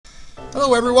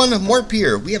Hello everyone, Morp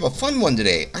here. We have a fun one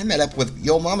today. I met up with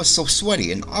Yo Mama's So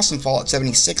Sweaty, an awesome Fallout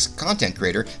 76 content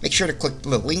creator. Make sure to click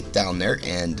the link down there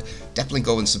and definitely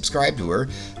go and subscribe to her.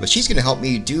 But she's going to help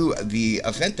me do the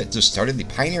event that just started, the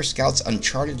Pioneer Scouts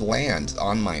Uncharted Lands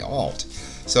on my alt.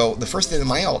 So the first thing that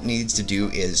my alt needs to do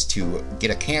is to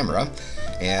get a camera,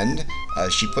 and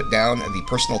she put down the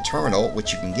personal terminal,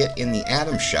 which you can get in the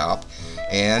Atom shop,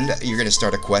 and you're going to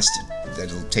start a quest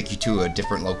that'll take you to a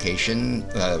different location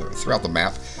throughout the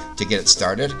map to get it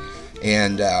started.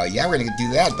 And yeah, we're going to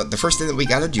do that, but the first thing that we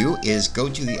got to do is go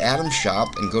to the Atom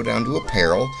shop and go down to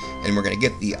apparel, and we're going to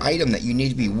get the item that you need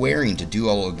to be wearing to do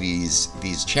all of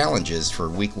these challenges for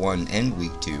week 1 and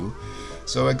week 2.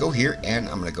 So I go here and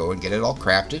I'm going to go and get it all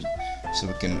crafted so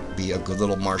it can be a good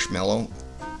little marshmallow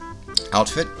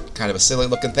outfit. Kind of a silly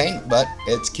looking thing, but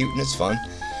it's cute and it's fun.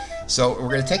 So we're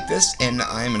going to take this and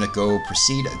I'm going to go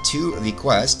proceed to the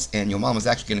quest, and Yo Mama's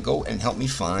actually going to go and help me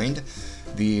find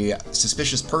the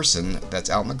suspicious person that's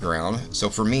out on the ground. So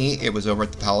for me, it was over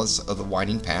at the Palace of the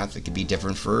Winding Path. It could be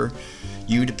different for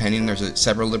you depending. There's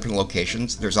several different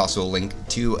locations. There's also a link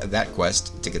to that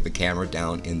quest to get the camera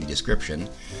down in the description.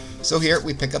 So here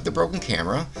we pick up the broken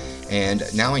camera, and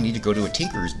now I need to go to a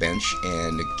tinker's bench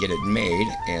and get it made.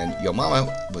 And Yo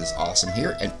Mama was awesome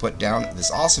here and put down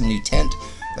this awesome new tent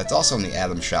that's also in the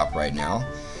Atom shop right now.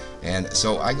 And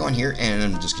so I go in here and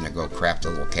I'm just gonna go craft a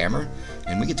little camera,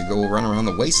 and we get to go run around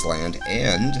the Wasteland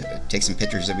and take some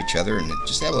pictures of each other and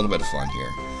just have a little bit of fun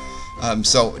here.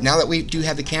 So now that we do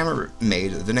have the camera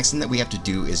made, the next thing that we have to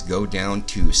do is go down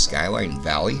to Skyline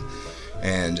Valley,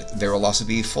 and there will also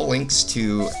be full links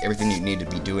to everything you need to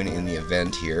be doing in the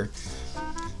event here.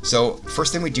 So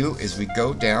first thing we do is we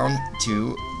go down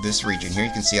to this region here.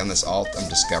 You can see on this alt I'm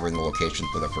discovering the location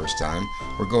for the first time.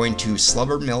 We're going to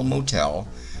Slubber Mill Motel,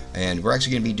 and we're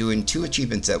actually going to be doing 2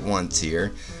 achievements at once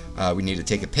here. We need to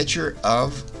take a picture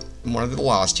of one of the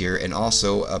lost here and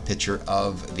also a picture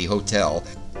of the hotel.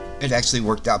 It actually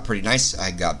worked out pretty nice.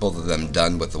 I got both of them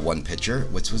done with the one picture,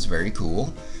 which was very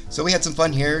cool. So we had some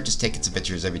fun here, just taking some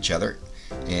pictures of each other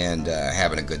and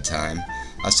having a good time.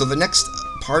 So the next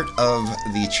part of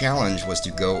the challenge was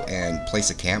to go and place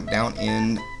a camp down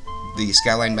in the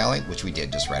Skyline Valley, which we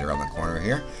did just right around the corner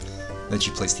here. Then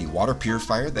she placed the water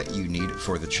purifier that you need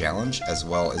for the challenge, as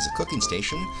well as a cooking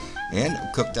station, and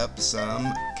cooked up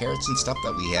some carrots and stuff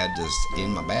that we had just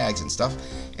in my bags and stuff,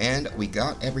 and we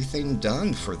got everything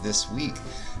done for this week.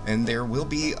 And there will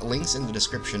be links in the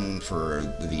description for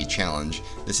the challenge.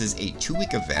 This is a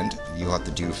 2-week event. You'll have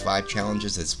to do 5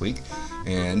 challenges this week,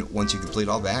 and once you complete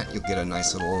all that, you'll get a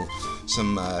nice little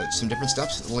some different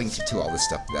stuff linked to all this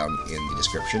stuff down in the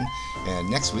description.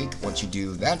 And next week, once you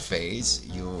do that phase,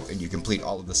 you complete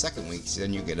all of the second weeks,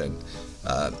 then you get a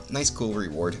nice cool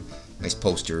reward, nice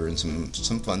poster, and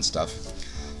some fun stuff.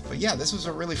 But yeah, this was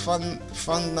a really fun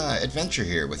adventure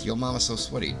here with Yo Mama So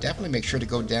Sweaty. Definitely make sure to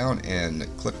go down and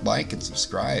click like and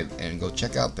subscribe and go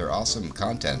check out their awesome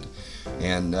content.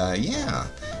 And yeah,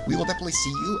 we will definitely see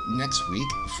you next week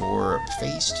for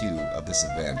phase 2 of this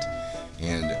event.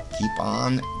 And keep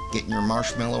on getting your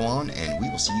marshmallow on, and we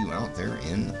will see you out there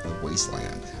in the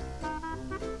Wasteland.